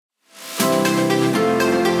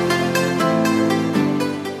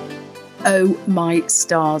Oh my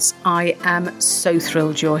stars, I am so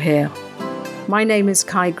thrilled you're here. My name is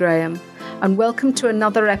Kai Graham, and welcome to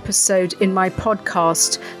another episode in my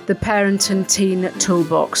podcast, The Parent and Teen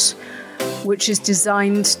Toolbox, which is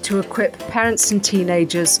designed to equip parents and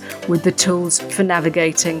teenagers with the tools for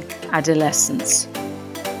navigating adolescence.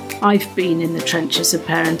 I've been in the trenches of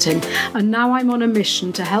parenting, and now I'm on a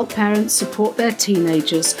mission to help parents support their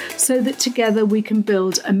teenagers so that together we can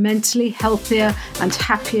build a mentally healthier and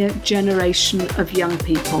happier generation of young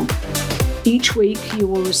people. Each week you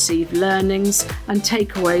will receive learnings and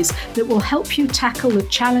takeaways that will help you tackle the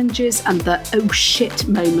challenges and the oh shit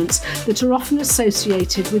moments that are often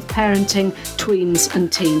associated with parenting tweens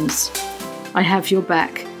and teens. I have your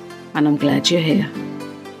back, and I'm glad you're here.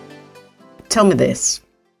 Tell me this.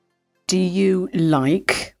 Do you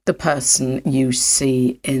like the person you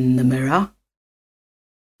see in the mirror?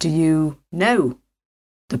 Do you know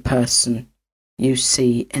the person you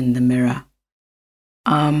see in the mirror?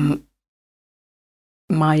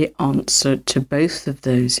 My answer to both of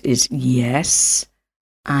those is yes,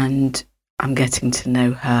 and I'm getting to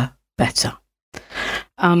know her better.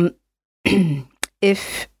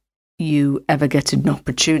 If you ever get an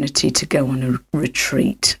opportunity to go on a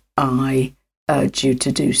retreat, I urge you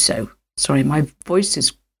to do so. Sorry, my voice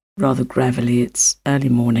is rather gravelly. It's early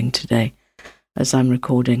morning today as I'm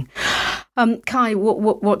recording. Kai,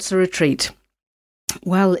 what's a retreat?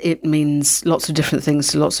 Well, it means lots of different things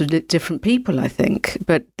to lots of different people, I think.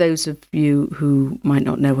 But those of you who might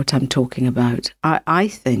not know what I'm talking about, I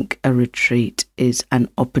think a retreat is an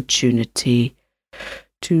opportunity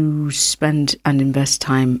to spend and invest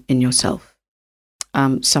time in yourself.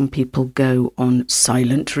 Some people go on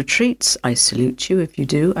silent retreats. I salute you if you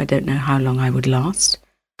do. I don't know how long I would last.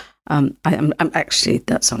 I'm actually,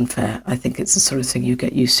 that's unfair. I think it's the sort of thing you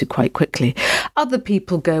get used to quite quickly. Other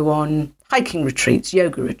people go on hiking retreats,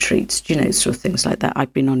 yoga retreats, sort of things like that.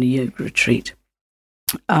 I've been on a yoga retreat.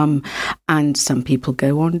 And some people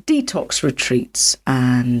go on detox retreats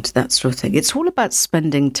and that sort of thing. It's all about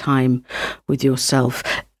spending time with yourself.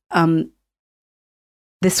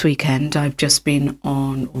 This weekend, I've just been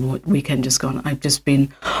on, or what weekend just gone, I've just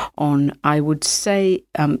been on, I would say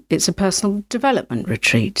it's a personal development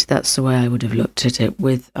retreat. That's the way I would have looked at it,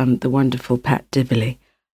 with the wonderful Pat Divilly.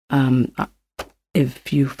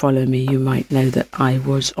 If you follow me, you might know that I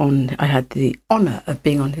had the honour of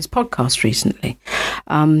being on his podcast recently.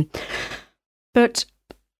 But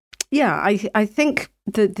yeah, I think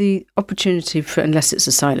that the opportunity for, unless it's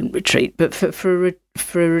a silent retreat, but for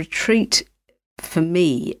a retreat, for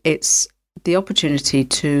me, it's the opportunity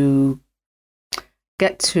to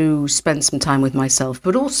get to spend some time with myself,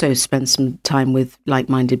 but also spend some time with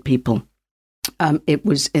like-minded people. It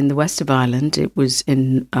was in the west of Ireland. It was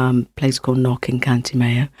in a place called Knock in County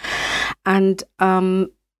Mayo. And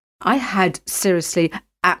I had seriously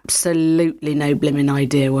absolutely no blimmin'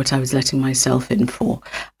 idea what I was letting myself in for.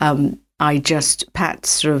 Pat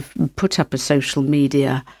sort of put up a social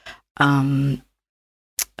media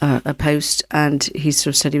a post, and he sort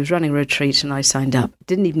of said he was running a retreat, and I signed up.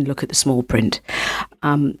 Didn't even look at the small print,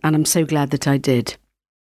 and I'm so glad that I did.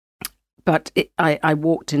 But I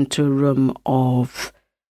walked into a room of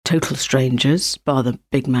total strangers, bar the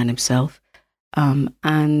big man himself,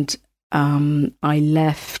 and I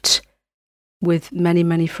left with many,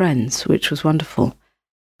 many friends, which was wonderful.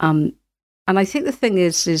 And I think the thing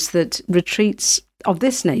is that retreats of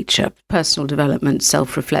this nature, personal development,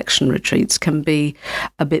 self-reflection retreats, can be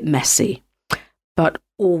a bit messy, but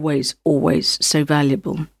always, always so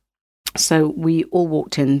valuable. So we all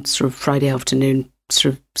walked in sort of Friday afternoon,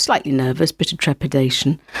 sort of slightly nervous, bit of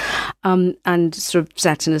trepidation, and sort of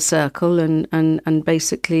sat in a circle and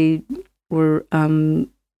basically were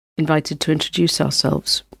invited to introduce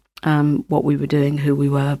ourselves, what we were doing, who we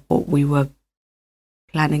were, what we were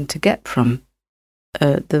planning to get from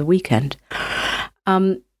the weekend.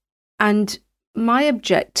 And my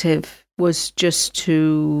objective was just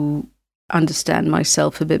to understand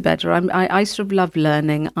myself a bit better. I sort of love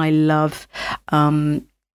learning. I love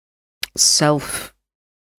self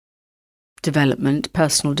development,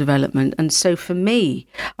 personal development. And so for me,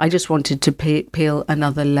 I just wanted to peel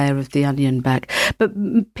another layer of the onion back. But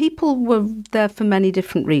people were there for many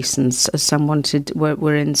different reasons. Some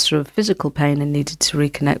were in sort of physical pain and needed to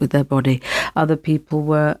reconnect with their body. Other people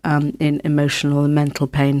were in emotional and mental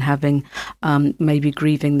pain, having maybe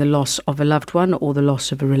grieving the loss of a loved one or the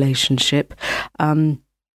loss of a relationship.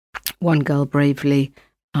 One girl bravely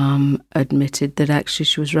admitted that actually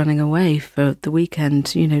she was running away for the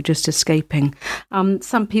weekend, just escaping.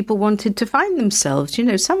 Some people wanted to find themselves,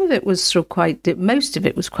 some of it was sort of quite deep, most of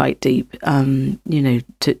it was quite deep,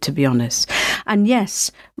 to be honest. And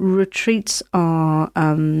yes, retreats are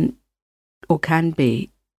or can be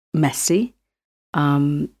messy.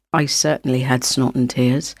 I certainly had snot and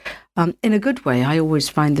tears. In a good way. I always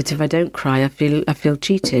find that if I don't cry, I feel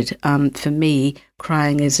cheated. For me,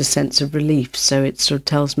 crying is a sense of relief. So it sort of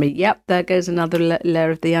tells me, yep, there goes another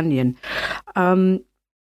layer of the onion.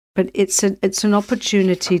 But it's an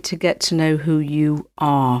opportunity to get to know who you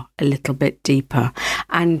are a little bit deeper,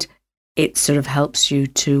 and it sort of helps you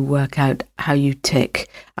to work out how you tick,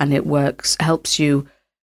 and helps you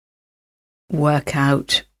work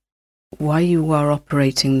out why you are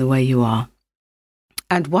operating the way you are.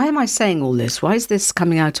 And why am I saying all this? Why is this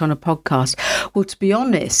coming out on a podcast? Well, to be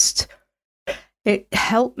honest, it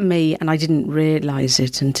helped me, and I didn't realise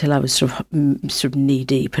it until I was sort of knee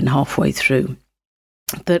deep and halfway through,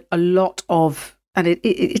 that a lot of, and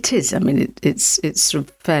it is, I mean, it's sort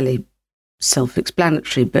of fairly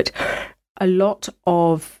self-explanatory, but a lot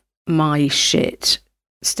of my shit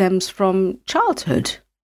stems from childhood.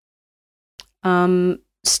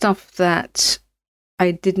 Stuff that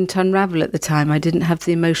I didn't unravel at the time. I didn't have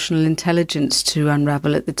the emotional intelligence to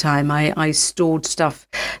unravel at the time. I stored stuff,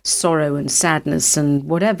 sorrow and sadness and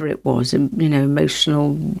whatever it was,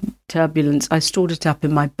 emotional turbulence. I stored it up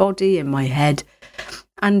in my body, in my head.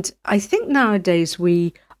 And I think nowadays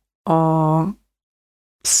we are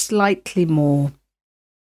slightly more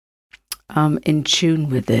in tune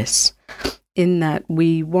with this, in that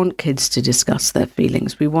we want kids to discuss their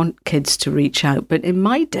feelings. We want kids to reach out. But in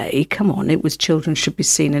my day, come on, it was children should be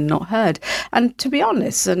seen and not heard. And to be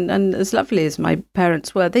honest, and as lovely as my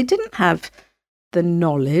parents were, they didn't have the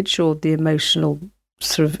knowledge or the emotional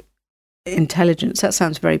sort of intelligence. That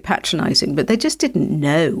sounds very patronizing, but they just didn't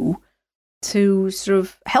know to sort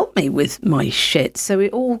of help me with my shit. So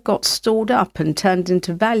it all got stored up and turned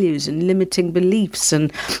into values and limiting beliefs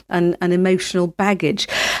and emotional baggage.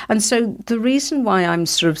 And so the reason why I'm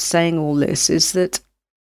sort of saying all this is that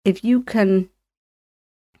if you can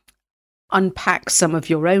unpack some of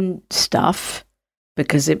your own stuff,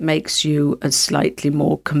 because it makes you a slightly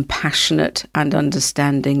more compassionate and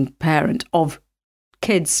understanding parent of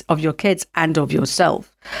your kids and of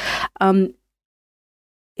yourself,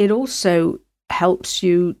 it also helps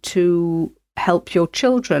you to help your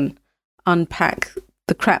children unpack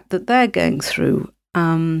the crap that they're going through.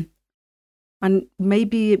 And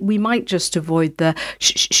maybe we might just avoid the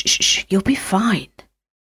shh, you'll be fine.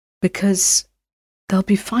 Because they'll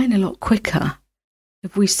be fine a lot quicker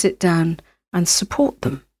if we sit down and support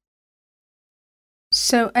them.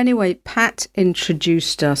 So anyway, Pat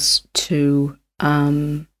introduced us to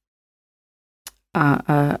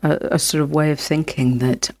a sort of way of thinking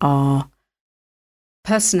that our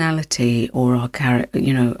personality or our character,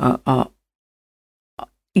 our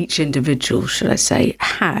each individual, should I say,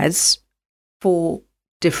 has 4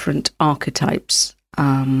 different archetypes.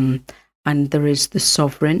 And there is the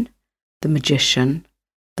sovereign, the magician,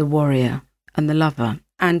 the warrior, and the lover.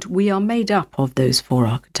 And we are made up of those 4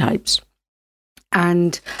 archetypes.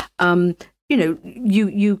 And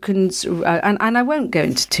you can, and I won't go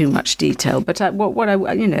into too much detail, but what I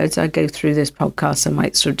as I go through this podcast, I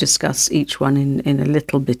might sort of discuss each one in a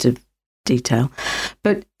little bit of detail.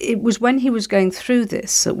 But it was when he was going through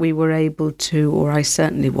this that we were able to, or I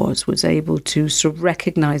certainly was able to sort of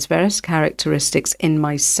recognize various characteristics in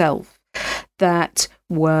myself that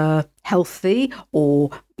were healthy or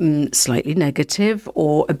slightly negative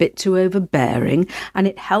or a bit too overbearing, and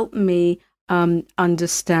it helped me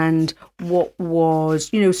understand what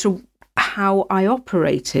was, so how I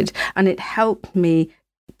operated, and it helped me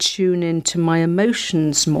tune into my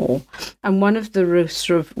emotions more. And one of the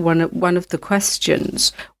one of the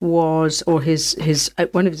questions was, or his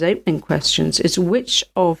one of his opening questions is, which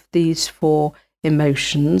of these 4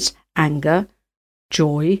 emotions, anger,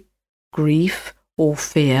 joy, grief, or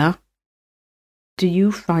fear, do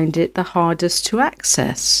you find it the hardest to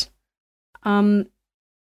access? And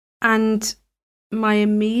my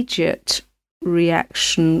immediate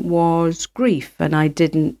reaction was grief, and I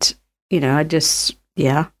didn't, I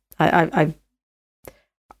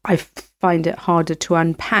find it harder to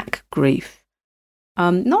unpack grief,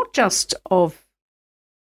 not just of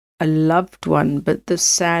a loved one, but the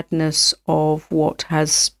sadness of what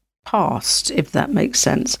has passed, if that makes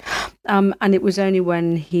sense. And it was only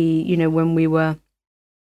when when we were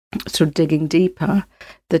sort of digging deeper,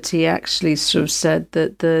 that he actually sort of said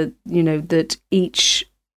that that each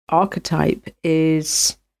archetype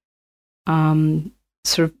is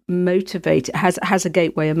sort of motivated, has a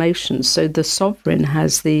gateway emotion. So the sovereign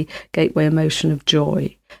has the gateway emotion of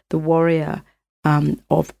joy, the warrior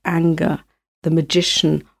of anger, the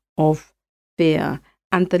magician of fear,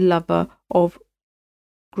 and the lover of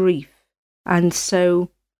grief. And so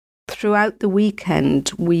throughout the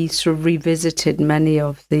weekend, we sort of revisited many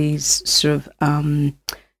of these sort of,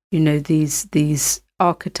 these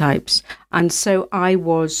archetypes. And so I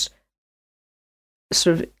was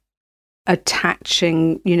sort of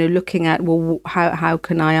attaching, looking at, well, how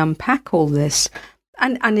can I unpack all this?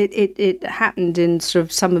 And it happened in sort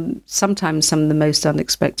of sometimes some of the most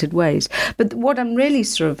unexpected ways. But what I'm really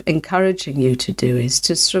sort of encouraging you to do is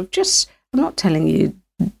to sort of just, I'm not telling you,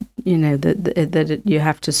 that you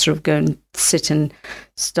have to sort of go and sit and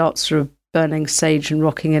start sort of burning sage and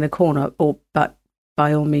rocking in a corner, but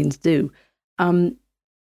by all means do.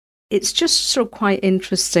 It's just sort of quite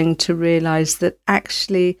interesting to realise that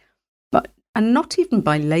actually, and not even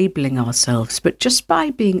by labelling ourselves, but just by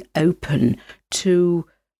being open to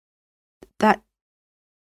that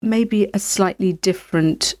maybe a slightly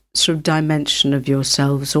different sort of dimension of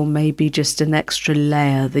yourselves, or maybe just an extra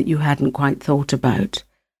layer that you hadn't quite thought about.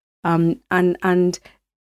 And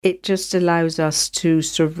it just allows us to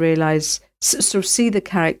sort of realise, sort of see the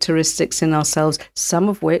characteristics in ourselves, some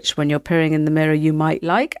of which, when you're peering in the mirror, you might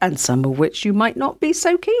like, and some of which you might not be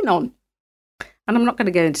so keen on. And I'm not going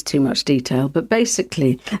to go into too much detail, but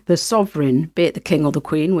basically the sovereign, be it the king or the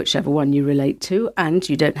queen, whichever one you relate to, and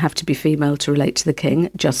you don't have to be female to relate to the king,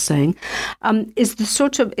 just saying, is the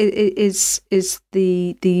sort of, is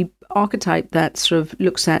the archetype that sort of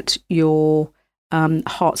looks at your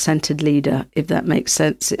heart-centered leader, if that makes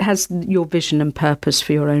sense. It has your vision and purpose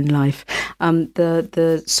for your own life.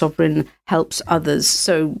 The sovereign helps others.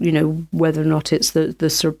 So, whether or not it's the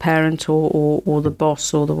sort of parent or the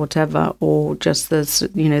boss or the whatever, or just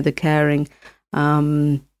the caring,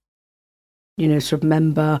 sort of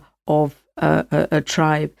member of a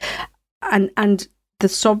tribe. And the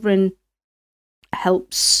sovereign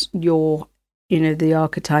helps the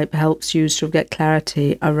archetype helps you sort of get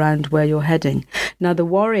clarity around where you're heading. Now, the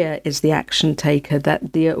warrior is the action taker.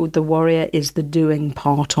 That the warrior is the doing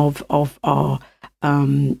part of our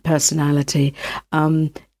personality.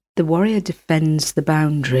 The warrior defends the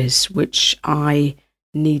boundaries, which I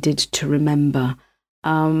needed to remember.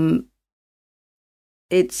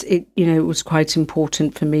 It was quite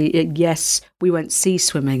important for me. Yes, we went sea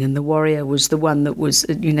swimming, and the warrior was the one that was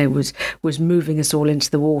moving us all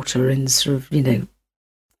into the water in sort of,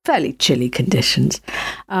 fairly chilly conditions.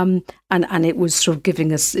 And it was sort of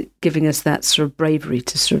giving us that sort of bravery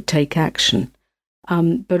to sort of take action.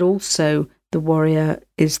 But also the warrior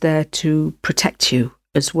is there to protect you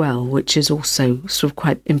as well, which is also sort of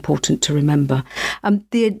quite important to remember.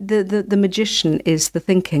 The magician is the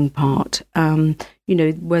thinking part.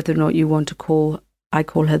 Whether or not you want to I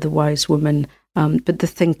call her the wise woman, but the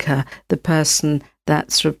thinker, the person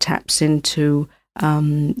that sort of taps into,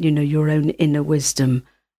 your own inner wisdom.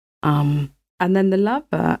 And then the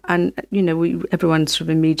lover, and, everyone sort of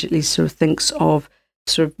immediately sort of thinks of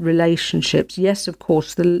sort of relationships. Yes, of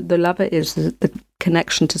course, the lover is the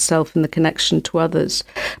connection to self and the connection to others,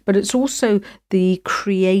 but it's also the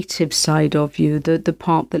creative side of you, the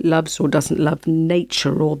part that loves or doesn't love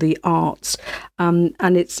nature or the arts, and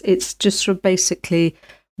it's just sort of basically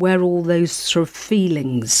where all those sort of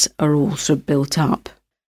feelings are all sort of built up.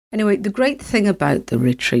 Anyway, the great thing about the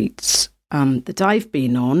retreats that I've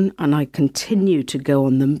been on, and I continue to go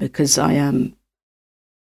on them because I am.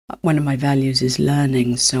 One of my values is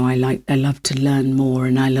learning, so I love to learn more,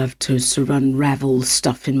 and I love to sort of unravel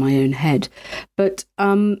stuff in my own head. But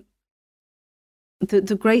the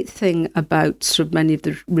great thing about sort of many of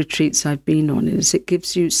the retreats I've been on is it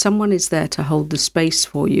gives you, someone is there to hold the space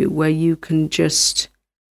for you, where you can just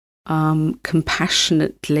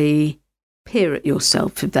compassionately peer at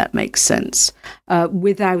yourself, if that makes sense,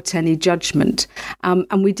 without any judgment.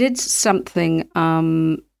 And we did something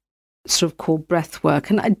sort of called breath work.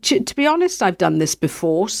 And to be honest, I've done this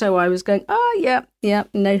before. So I was going,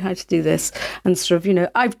 know how to do this. And sort of,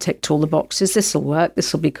 I've ticked all the boxes. This will work.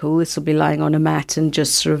 This will be cool. This will be lying on a mat and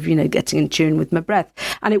just sort of, getting in tune with my breath.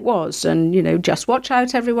 And it was. And, just watch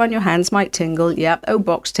out, everyone. Your hands might tingle. Yep. Oh,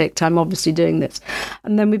 box ticked. I'm obviously doing this.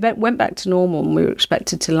 And then we went back to normal, and we were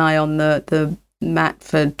expected to lie on the mat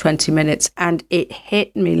for 20 minutes. And it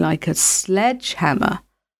hit me like a sledgehammer.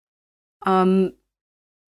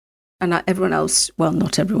 And everyone else, well,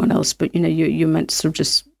 not everyone else, but, you're meant to sort of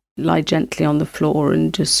just lie gently on the floor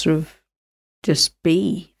and just sort of just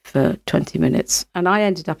be for 20 minutes. And I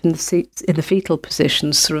ended up in the fetal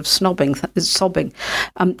position, sort of sobbing.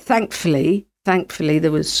 Thankfully,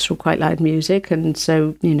 there was sort of quite loud music. And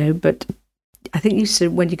so, but I think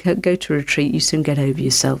when you go to a retreat, you soon get over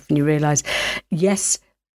yourself and you realise, yes,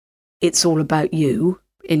 it's all about you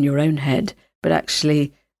in your own head, but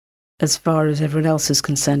actually, as far as everyone else is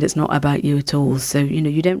concerned. It's not about you at all. So,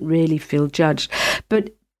 you don't really feel judged.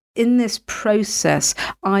 But in this process,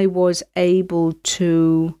 I was able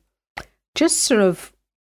to just sort of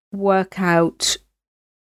work out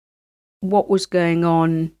what was going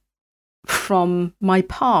on from my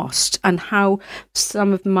past and how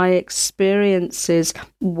some of my experiences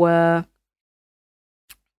were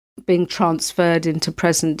being transferred into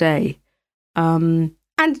present day. And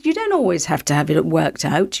you don't always have to have it worked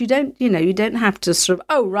out. You don't have to sort of,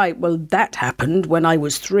 oh, right, well, that happened when I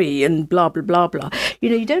was 3 and blah, blah, blah, blah.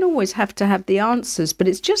 You don't always have to have the answers, but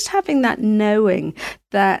it's just having that knowing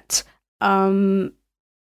that,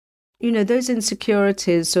 those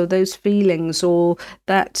insecurities or those feelings, or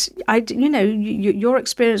that your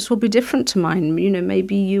experience will be different to mine.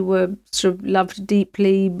 Maybe you were sort of loved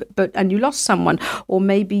deeply, and you lost someone, or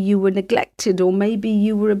maybe you were neglected, or maybe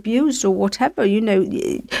you were abused, or whatever.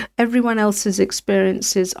 Everyone else's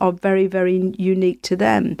experiences are very, very unique to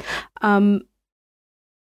them.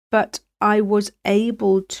 But I was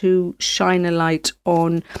able to shine a light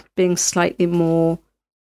on being slightly more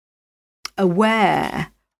aware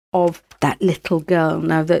of that little girl.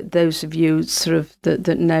 Now, that those of you sort of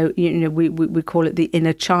that know, we call it the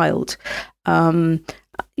inner child. So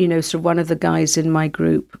one of the guys in my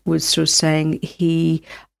group was sort of saying he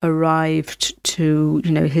arrived to,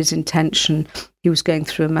 his intention. He was going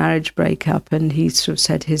through a marriage breakup, and he sort of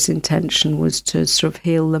said his intention was to sort of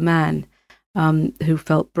heal the man who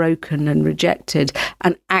felt broken and rejected.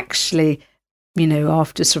 And actually,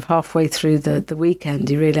 after sort of halfway through the weekend,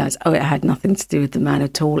 he realised, it had nothing to do with the man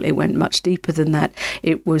at all. It went much deeper than that.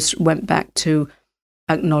 It went back to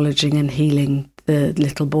acknowledging and healing the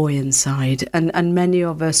little boy inside. And many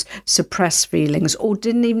of us suppress feelings, or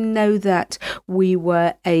didn't even know that we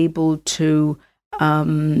were able to,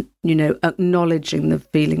 acknowledge the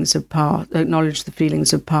feelings of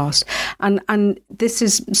past. And this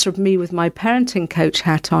is sort of me with my parenting coach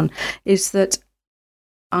hat on, is that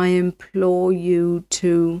I implore you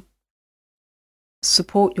to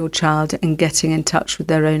support your child in getting in touch with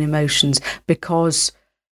their own emotions, because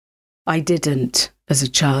I didn't as a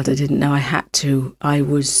child. I didn't know I had to. I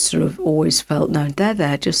was sort of always felt, no, they're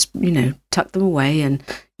there, just, tuck them away, and,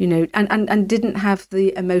 and didn't have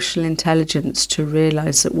the emotional intelligence to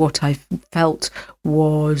realise that what I felt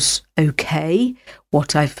was okay,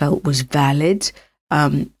 what I felt was valid,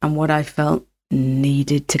 and what I felt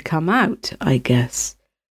needed to come out, I guess.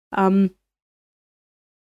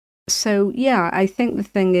 So yeah, I think the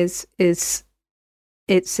thing is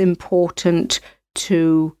it's important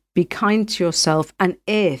to be kind to yourself, and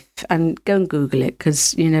go and Google it,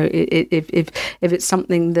 because if it's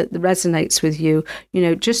something that resonates with you,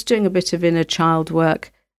 just doing a bit of inner child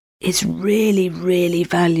work is really, really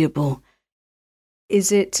valuable.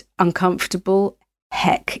 Is it uncomfortable?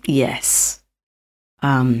 Heck yes.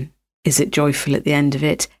 Is it joyful at the end of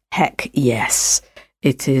it? Heck yes.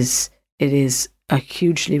 It is a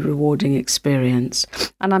hugely rewarding experience.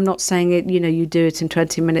 And I'm not saying it, you do it in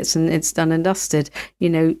 20 minutes and it's done and dusted.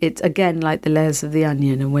 It's again like the layers of the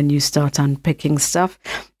onion. And when you start unpicking stuff,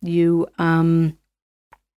 you learn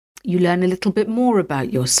a little bit more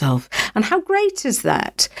about yourself. And how great is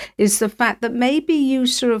that? Is the fact that maybe you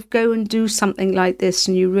sort of go and do something like this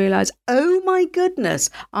and you realize, oh my goodness,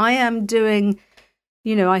 I am doing,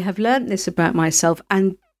 I have learned this about myself,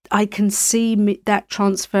 and I can see that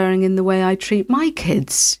transferring in the way I treat my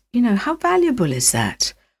kids. How valuable is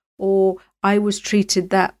that? Or I was treated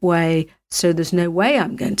that way, so there's no way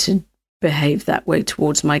I'm going to behave that way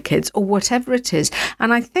towards my kids, or whatever it is.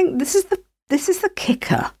 And I think this is the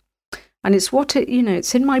kicker. And it's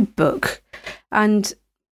it's in my book. And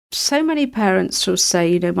so many parents sort of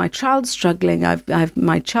say, my child's struggling,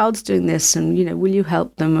 my child's doing this, and, will you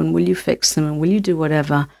help them, and will you fix them, and will you do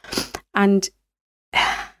whatever? And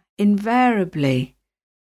invariably,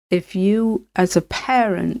 if you as a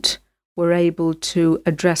parent were able to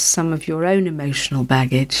address some of your own emotional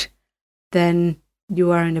baggage, then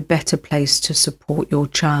you are in a better place to support your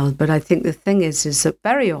child. But I think the thing is that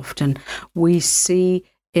very often we see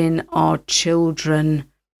in our children,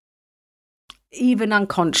 even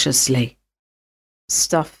unconsciously,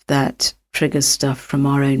 stuff that triggers stuff from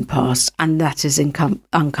our own past, and that is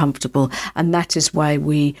uncomfortable, and that is why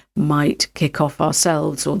we might kick off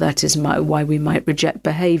ourselves, or that is why we might reject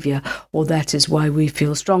behaviour, or that is why we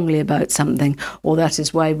feel strongly about something, or that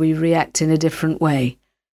is why we react in a different way.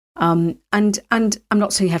 And I'm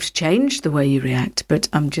not saying you have to change the way you react, but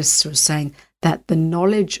I'm just sort of saying that the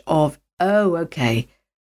knowledge of, oh, okay,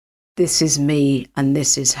 this is me, and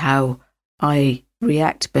this is how I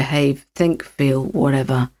react, behave, think, feel,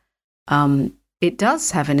 whatever. It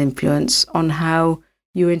does have an influence on how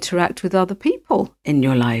you interact with other people in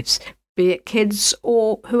your lives, be it kids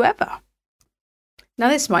or whoever. Now,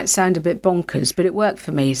 this might sound a bit bonkers, but it worked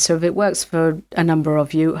for me. So if it works for a number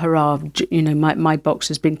of you, hurrah, my box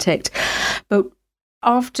has been ticked. But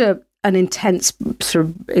after an intense sort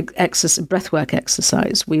of breathwork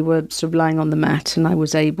exercise, we were sort of lying on the mat, and I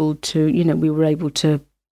was able to, we were able to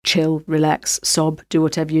chill, relax, sob, do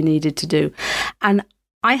whatever you needed to do. And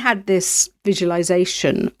I had this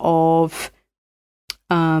visualization of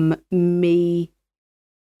me,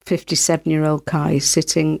 57-year-old Kai,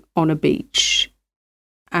 sitting on a beach.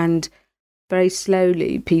 And very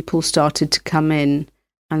slowly, people started to come in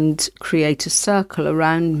and create a circle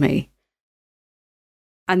around me.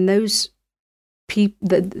 And those people,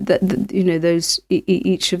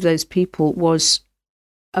 each of those people was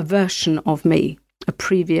a version of me, a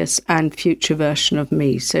previous and future version of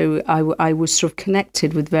me. So I was sort of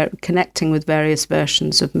connecting with various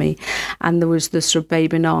versions of me. And there was the sort of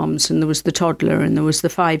babe in arms, and there was the toddler, and there was the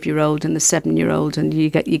 5-year-old and the 7-year-old, and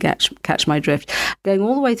you catch my drift. Going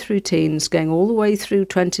all the way through teens, going all the way through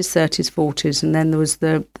 20s, 30s, 40s, and then there was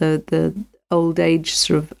the old age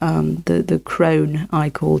sort of the crone,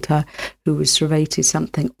 I called her, who was sort of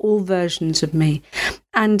 80-something. All versions of me,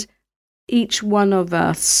 and each one of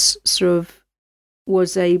us sort of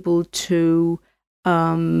was able to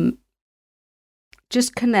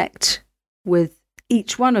just connect with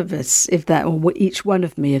each one of us, or each one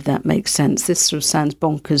of me, if that makes sense. This sort of sounds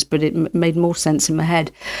bonkers, but it made more sense in my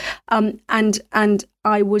head. And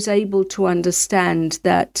I was able to understand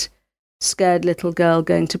that scared little girl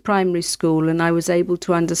going to primary school, and I was able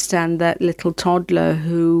to understand that little toddler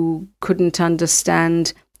who couldn't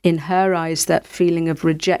understand, in her eyes, that feeling of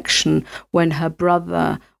rejection when her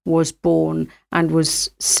brother was born and was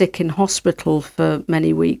sick in hospital for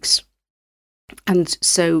many weeks. And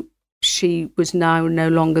so she was now no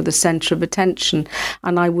longer the centre of attention.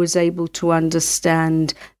 And I was able to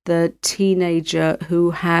understand the teenager who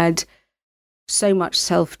had so much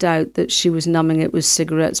self-doubt that she was numbing it with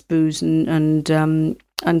cigarettes, booze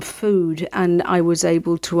and food. And I was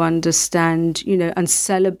able to understand, and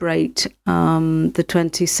celebrate the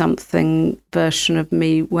 20-something version of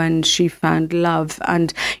me when she found love.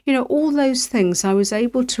 And, all those things, I was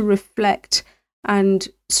able to reflect and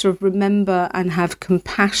sort of remember and have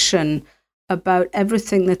compassion about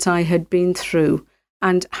everything that I had been through,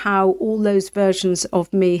 and how all those versions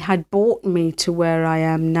of me had brought me to where I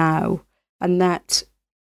am now. And that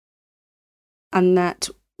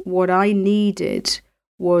what I needed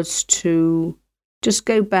was to just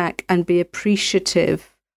go back and be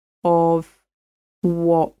appreciative of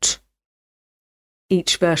what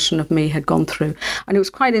each version of me had gone through. And it was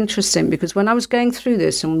quite interesting, because when I was going through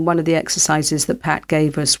this, and one of the exercises that Pat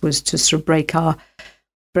gave us was to sort of break our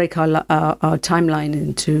timeline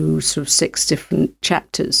into sort of 6 different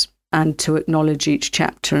chapters, and to acknowledge each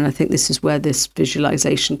chapter. And I think this is where this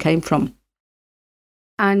visualization came from.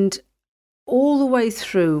 And all the way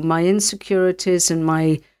through, my insecurities and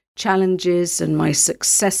my challenges and my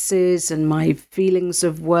successes and my feelings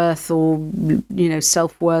of worth, or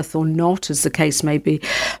self-worth or not, as the case may be,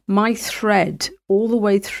 my thread all the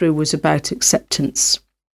way through was about acceptance.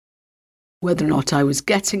 Whether or not I was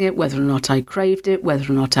getting it, whether or not I craved it,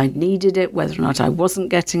 whether or not I needed it, whether or not I wasn't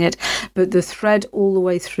getting it, but the thread all the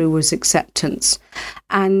way through was acceptance.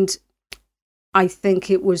 And I think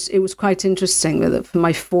it was quite interesting that for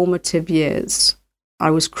my formative years, I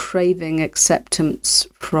was craving acceptance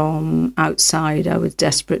from outside. I was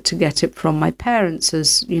desperate to get it from my parents.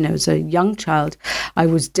 As a young child, I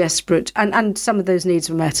was desperate, and some of those needs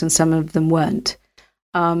were met and some of them weren't.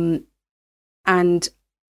 And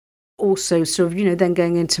also sort of, then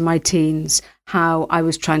going into my teens, how I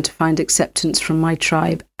was trying to find acceptance from my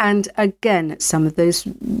tribe. And again, some of those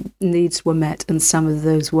needs were met and some of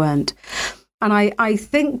those weren't. And I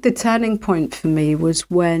think the turning point for me was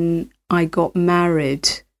when I got married,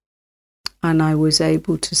 and I was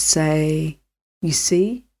able to say, you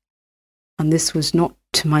see, and this was not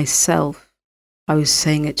to myself, I was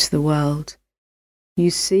saying it to the world,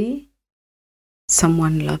 you see,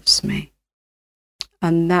 someone loves me.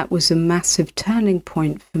 And that was a massive turning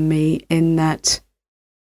point for me, in that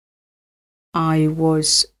I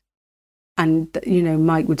was, and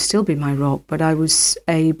Mike would still be my rock, but I was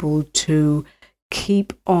able to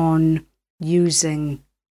keep on using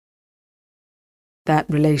that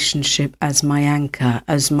relationship as my anchor,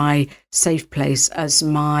 as my safe place, as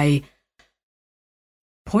my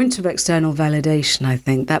point of external validation, I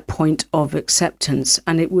think, that point of acceptance.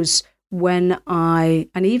 And it was when so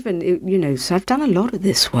I've done a lot of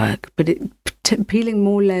this work, but peeling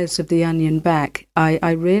more layers of the onion back,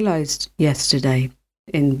 I realized yesterday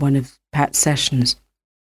in one of Pat's sessions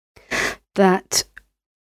that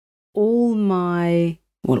all my,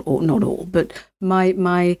 not all, but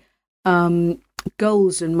my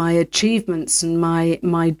goals and my achievements and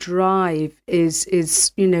my drive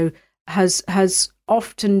is has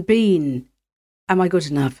often been, am I good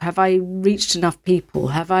enough? Have I reached enough people?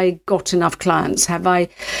 Have I got enough clients? Have I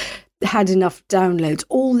had enough downloads?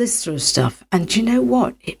 All this sort of stuff. And do you know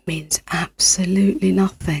what? It means absolutely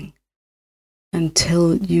nothing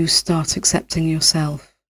until you start accepting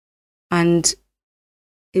yourself. And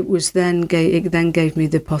it then gave me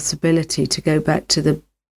the possibility to go back to the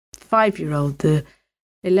 5-year-old, the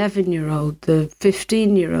 11-year-old, the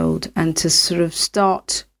 15-year-old, and to sort of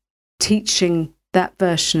start teaching that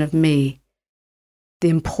version of me the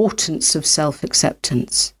importance of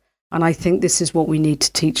self-acceptance. And I think this is what we need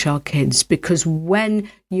to teach our kids, because when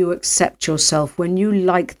you accept yourself, when you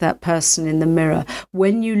like that person in the mirror,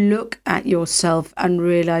 when you look at yourself and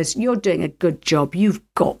realize you're doing a good job, you've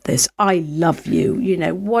got this, I love you,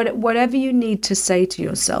 whatever you need to say to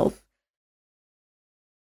yourself,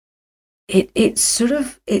 it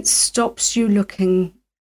stops you looking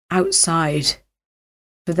outside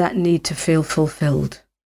for that need to feel fulfilled.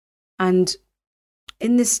 And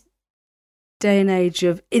in this day and age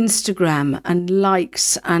of Instagram and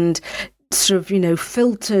likes and sort of,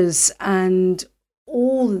 filters and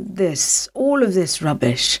all of this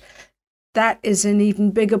rubbish, that is an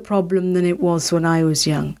even bigger problem than it was when I was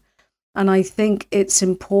young. And I think it's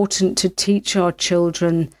important to teach our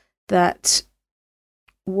children that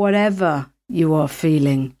whatever you are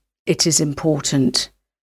feeling, it is important.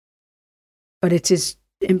 But it is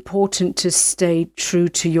important to stay true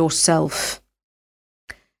to yourself.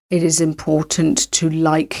 It is important to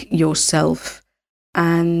like yourself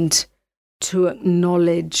and to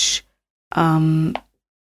acknowledge who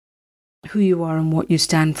you are and what you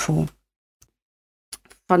stand for.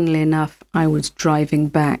 Funnily enough, I was driving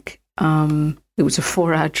back. It was a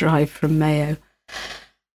 4-hour drive from Mayo.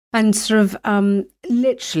 And sort of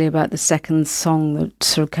literally about the second song that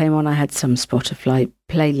sort of came on, I had some Spotify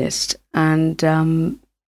playlist. And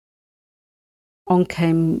on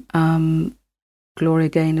came Gloria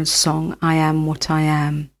Gaynor's song, I Am What I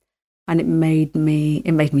Am. And it made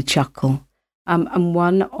me chuckle. And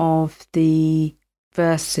one of the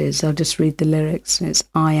verses, I'll just read the lyrics, and it's,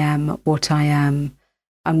 I am what I am,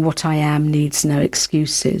 and what I am needs no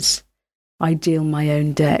excuses. I deal my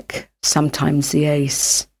own deck, sometimes the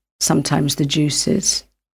ace, sometimes the deuces.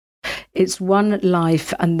 It's one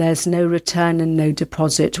life and there's no return and no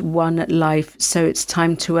deposit. One life, so it's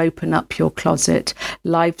time to open up your closet.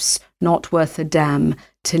 Life's not worth a damn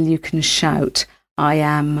till you can shout, I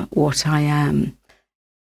am what I am.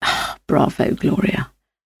 Bravo, Gloria.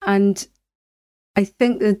 And I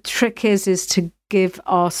think the trick is to give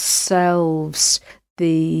ourselves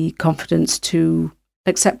the confidence to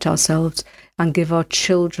accept ourselves and give our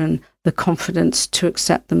children the confidence to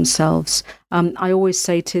accept themselves. I always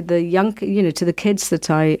say to the young, to the kids that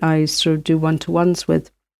I sort of do one-to-ones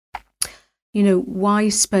with, why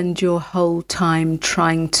spend your whole time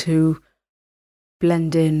trying to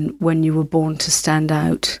blend in when you were born to stand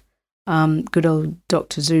out? Good old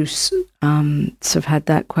Dr. Seuss sort of had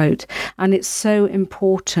that quote. And it's so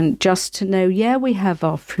important just to know, yeah, we have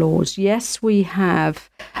our flaws. Yes, we have,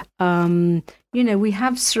 we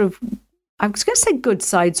have sort of, I was going to say good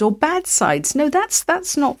sides or bad sides. No,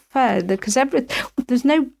 that's not fair, because there's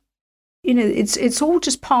no, it's all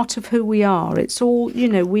just part of who we are. It's all,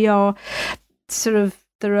 we are sort of,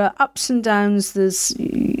 there are ups and downs, there's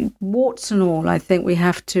warts and all. I think we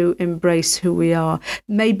have to embrace who we are.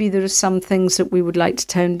 Maybe there are some things that we would like to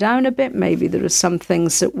tone down a bit. Maybe there are some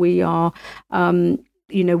things that we are,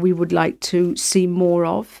 we would like to see more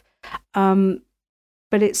of.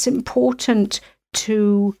 But it's important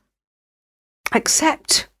to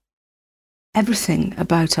accept everything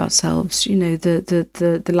about ourselves,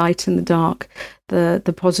 the light and the dark,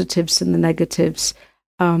 the positives and the negatives.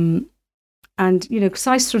 And, because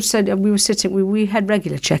I sort of said, we were sitting, we had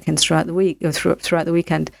regular check-ins throughout the week, or throughout the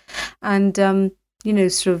weekend. And,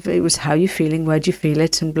 sort of, it was, how you feeling? Where do you feel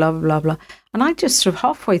it? And blah, blah, blah, blah. And I just sort of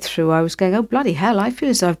halfway through, I was going, oh, bloody hell, I feel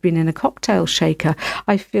as I've been in a cocktail shaker.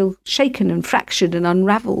 I feel shaken and fractured and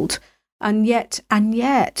unraveled. And yet,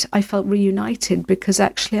 I felt reunited, because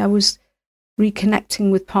actually I was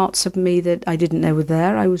reconnecting with parts of me that I didn't know were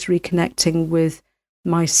there. I was reconnecting with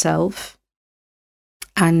myself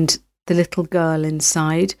and the little girl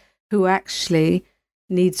inside who actually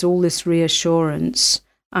needs all this reassurance.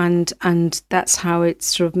 And that's how it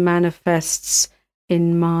sort of manifests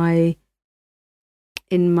in my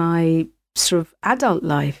sort of adult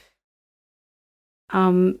life.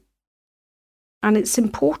 And it's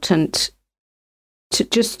important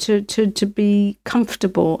to be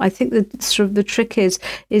comfortable. I think that sort of the trick is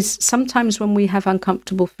sometimes when we have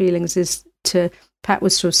uncomfortable feelings is to, Pat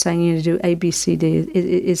was sort of saying, do A, B, C, D,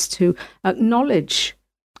 is to acknowledge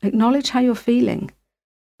how you're feeling.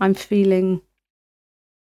 I'm feeling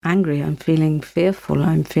angry, I'm feeling fearful,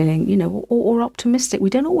 I'm feeling, or optimistic. We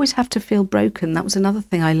don't always have to feel broken. That was another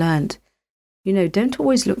thing I learned. Don't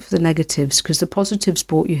always look for the negatives, because the positives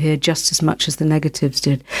brought you here just as much as the negatives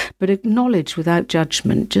did. But acknowledge without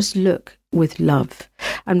judgment, just look with love.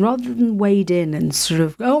 And rather than wade in and sort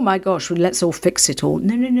of, oh my gosh, well, let's all fix it all.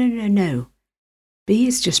 No. B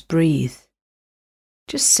is just breathe.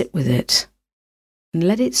 Just sit with it and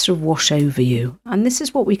let it sort of wash over you. And this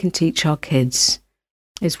is what we can teach our kids,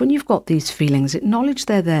 is when you've got these feelings, acknowledge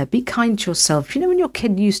they're there. Be kind to yourself. When your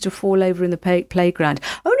kid used to fall over in the playground,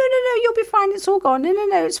 oh, no, you'll be fine, it's all gone.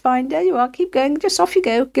 No, it's fine. There you are, keep going, just off you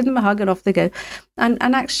go. Give them a hug and off they go. And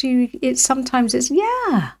actually, sometimes it's,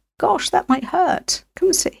 yeah, gosh, that might hurt. Come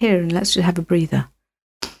and sit here and let's just have a breather.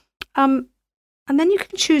 And then you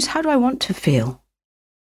can choose, how do I want to feel?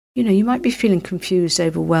 You might be feeling confused,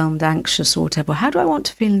 overwhelmed, anxious, or whatever. How do I want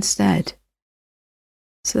to feel instead?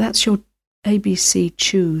 So that's your ABC,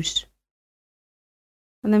 choose.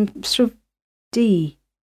 And then sort of D,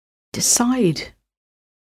 decide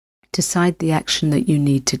the action that you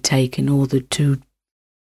need to take in order to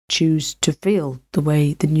choose to feel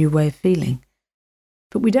the new way of feeling.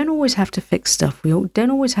 But we don't always have to fix stuff. We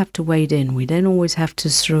don't always have to wade in. We don't always have to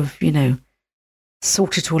sort of,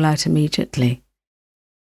 sort it all out immediately.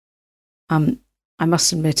 I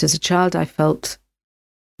must admit, as a child, I felt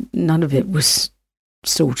none of it was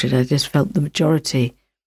sorted. I just felt the majority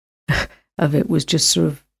of it was just sort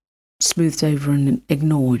of smoothed over and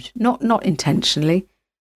ignored. Not intentionally.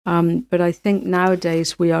 But I think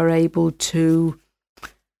nowadays we are able to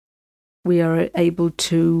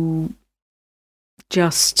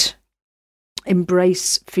just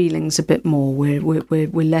embrace feelings a bit more. We're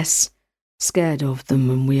less scared of them,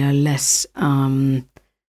 and we are less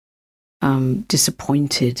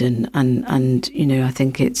disappointed. And I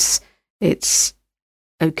think it's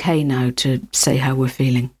okay now to say how we're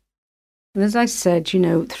feeling. And as I said,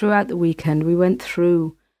 throughout the weekend we went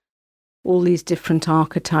through all these different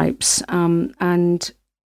archetypes, and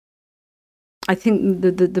I think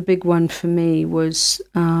the big one for me was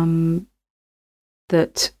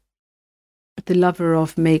that the lover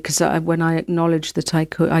of me, because when I acknowledged that I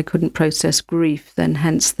couldn't process grief, then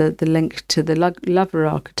hence the link to the lover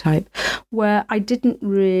archetype, where I didn't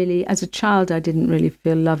really, as a child, I didn't really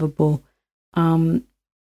feel lovable, and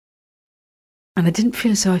I didn't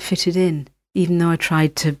feel as though I fitted in, even though I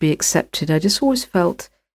tried to be accepted. I just always felt,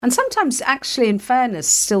 and sometimes actually in fairness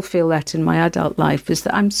still feel that in my adult life, is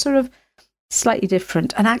that I'm sort of slightly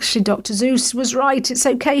different. And actually Dr. Seuss was right, it's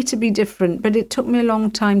okay to be different, but it took me a long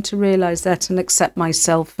time to realise that and accept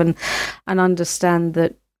myself and understand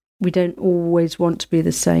that we don't always want to be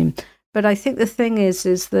the same. But I think the thing is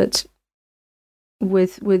that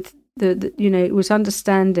with the it was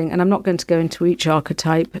understanding, and I'm not going to go into each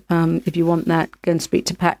archetype. If you want that, go and speak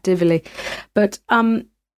to Pat Divilly. But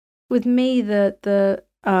with me, the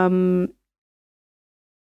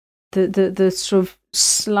sort of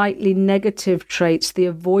slightly negative traits, the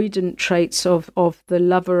avoidant traits of the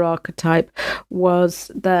lover archetype, was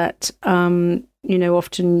that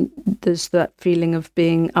often there's that feeling of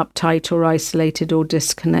being uptight or isolated or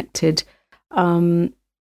disconnected.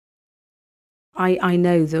 I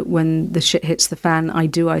know that when the shit hits the fan, I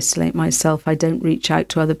do isolate myself. I don't reach out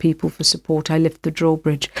to other people for support. I lift the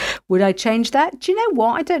drawbridge. Would I change that? Do you know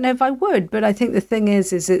what? I don't know if I would, but I think the thing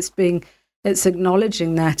is it's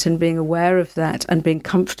acknowledging that and being aware of that and being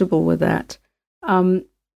comfortable with that.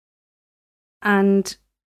 And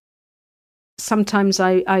sometimes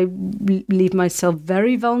I leave myself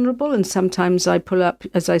very vulnerable, and sometimes I pull up,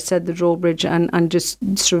 as I said, the drawbridge and just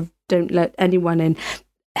sort of don't let anyone in.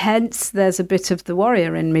 Hence, there's a bit of the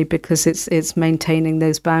warrior in me, because it's maintaining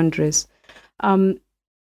those boundaries.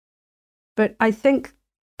 But I think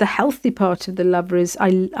the healthy part of the lover is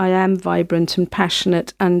I am vibrant and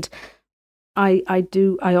passionate, and I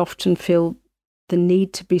often feel the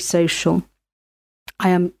need to be social.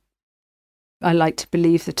 I like to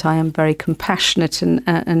believe that I am very compassionate and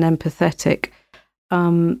empathetic,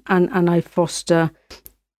 and I foster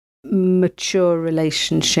mature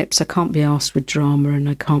relationships. I can't be asked with drama, and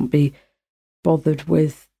I can't be bothered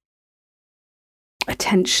with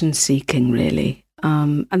attention seeking, really.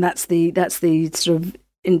 And that's the sort of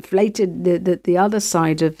inflated the other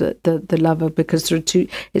side of the lover, because there are two.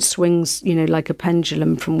 It swings, like a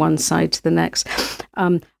pendulum from one side to the next.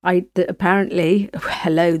 Apparently,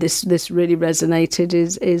 hello, this really resonated.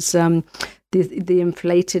 Is the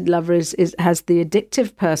inflated lover has the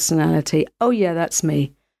addictive personality. Oh yeah, that's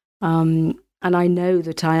me. And I know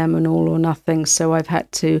that I am an all or nothing. So I've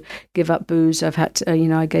had to give up booze. I've had to,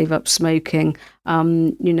 I gave up smoking.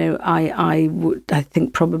 I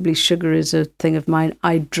think probably sugar is a thing of mine.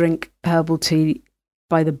 I drink herbal tea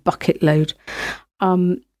by the bucket load.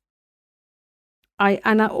 It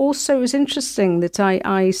was interesting that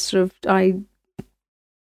I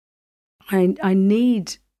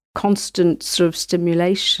need constant sort of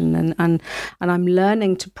stimulation, and I'm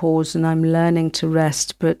learning to pause and I'm learning to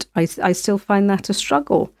rest, but I still find that a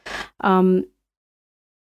struggle. And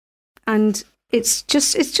it's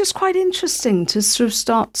just quite interesting to sort of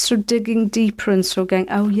start digging deeper and sort of going,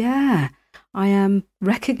 oh yeah, I am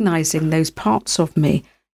recognizing those parts of me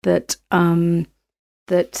that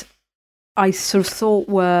that I sort of thought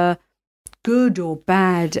were good or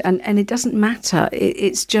bad, and it doesn't matter.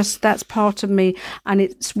 It's just that's part of me, and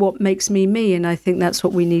it's what makes me me. And I think that's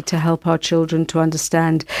what we need to help our children to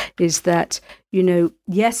understand, is that,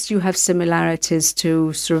 yes, you have similarities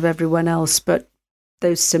to sort of everyone else, but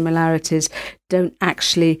those similarities don't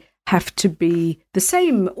actually have to be the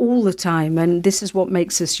same all the time. And this is what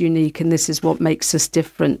makes us unique, and this is what makes us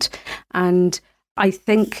different. And I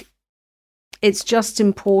think it's just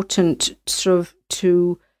important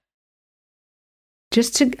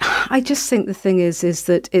I just think the thing is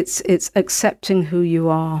that it's accepting who you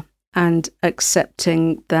are, and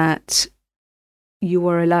accepting that you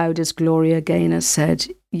are allowed, as Gloria Gaynor said,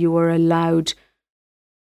 you are allowed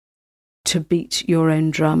to beat your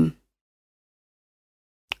own drum.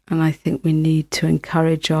 And I think we need to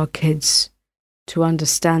encourage our kids to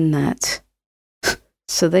understand that,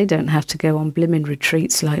 so they don't have to go on blimmin'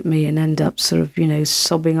 retreats like me and end up sort of,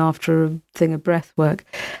 sobbing after a thing of breath work.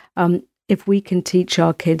 If we can teach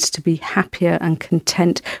our kids to be happier and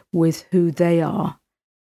content with who they are,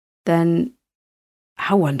 then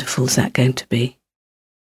how wonderful is that going to be?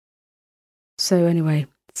 So anyway,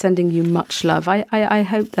 sending you much love. I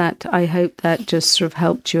hope that just sort of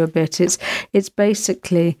helped you a bit. It's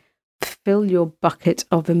basically fill your bucket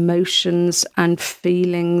of emotions and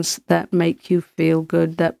feelings that make you feel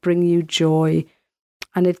good, that bring you joy.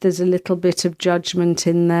 And if there's a little bit of judgment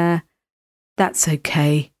in there, that's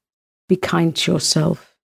okay. Be kind to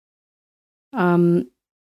yourself.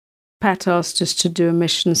 Pat asked us to do a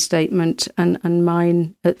mission statement, and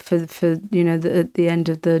mine at the end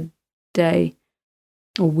of the day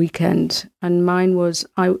or weekend. And mine was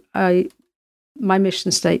my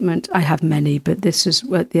mission statement. I have many, but this is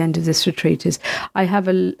at the end of this retreat. Is I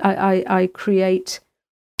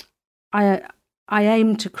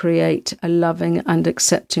aim to create a loving and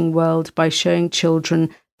accepting world by showing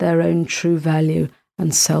children their own true value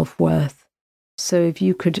and self-worth. So if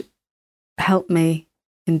you could help me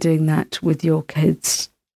in doing that with your kids,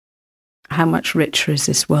 how much richer is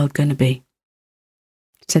this world going to be?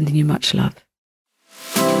 Sending you much love.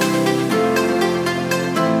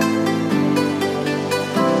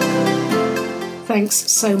 Thanks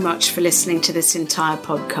so much for listening to this entire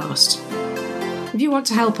podcast. If you want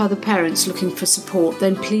to help other parents looking for support,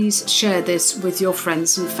 then please share this with your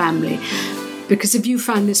friends and family. Because if you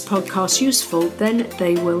found this podcast useful, then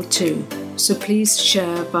they will too. So please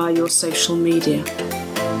share via your social media.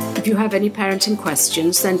 If you have any parenting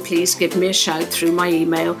questions, then please give me a shout through my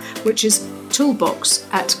email, which is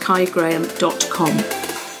toolbox@kaigraham.com.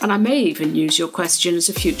 And I may even use your question as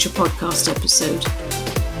a future podcast episode.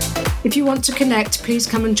 If you want to connect, please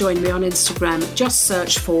come and join me on Instagram. Just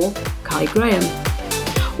search for Kai Graham.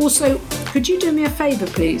 Also, could you do me a favour,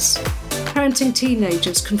 please? Parenting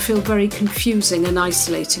teenagers can feel very confusing and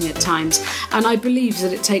isolating at times, and I believe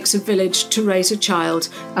that it takes a village to raise a child,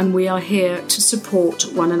 and we are here to support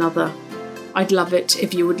one another. I'd love it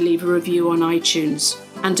if you would leave a review on iTunes,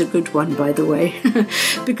 and a good one, by the way,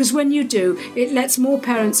 because when you do, it lets more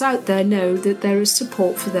parents out there know that there is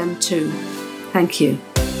support for them too. Thank you.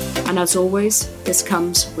 And as always, this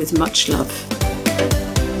comes with much love.